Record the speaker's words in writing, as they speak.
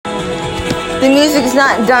The music's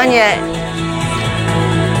not done yet.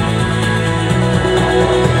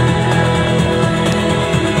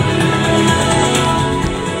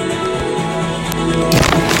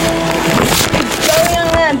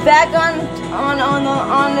 Back on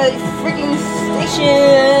the freaking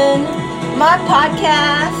station. My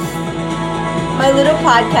podcast. My little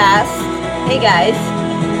podcast. Hey guys.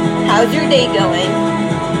 How's your day going?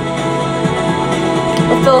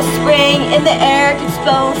 I feel spring in the air. I can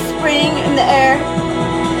spell spring in the air.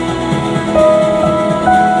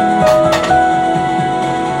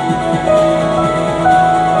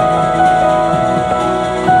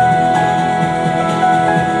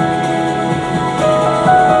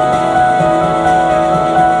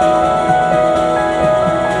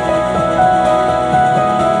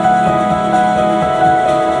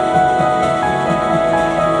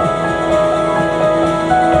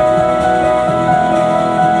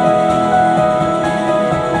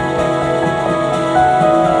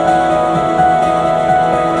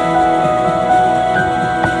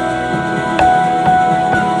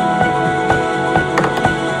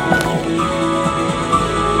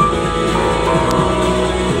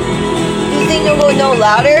 No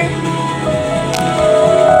louder?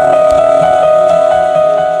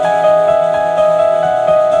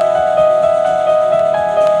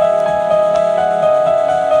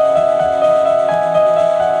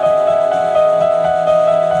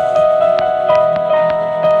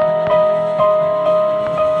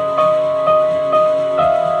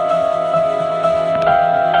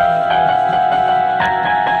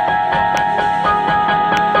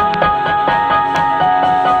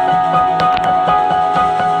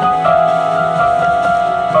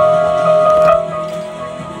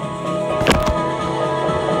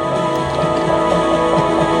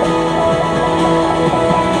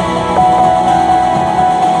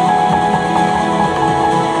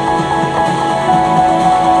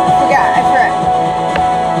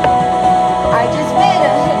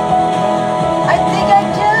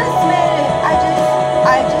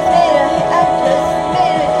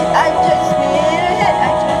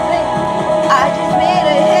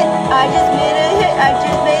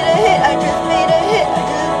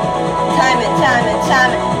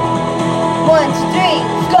 Time it. 1, 2, 3,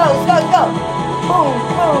 let's go. Boom,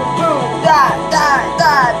 boom, boom, da.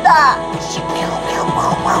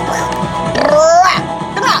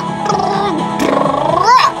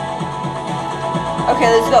 Okay,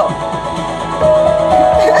 let's go.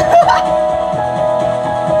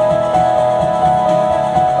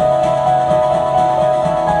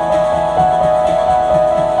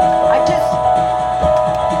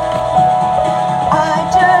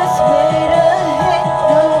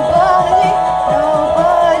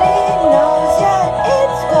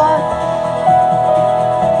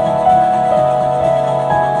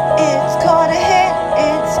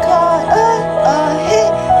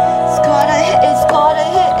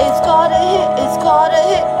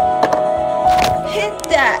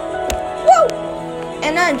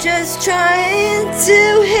 I'm just trying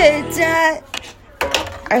to hit that.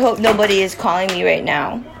 I hope nobody is calling me right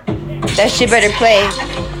now. That shit better play.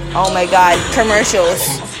 Oh my god,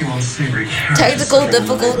 commercials. Technical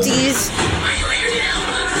difficulties.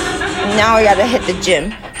 Now I gotta hit the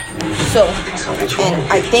gym. So, and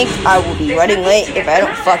I think I will be running late if I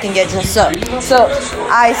don't fucking get dressed up. So,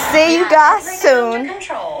 I see you guys soon.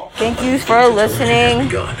 Thank you for listening.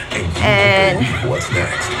 And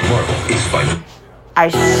I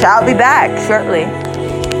shall be back shortly.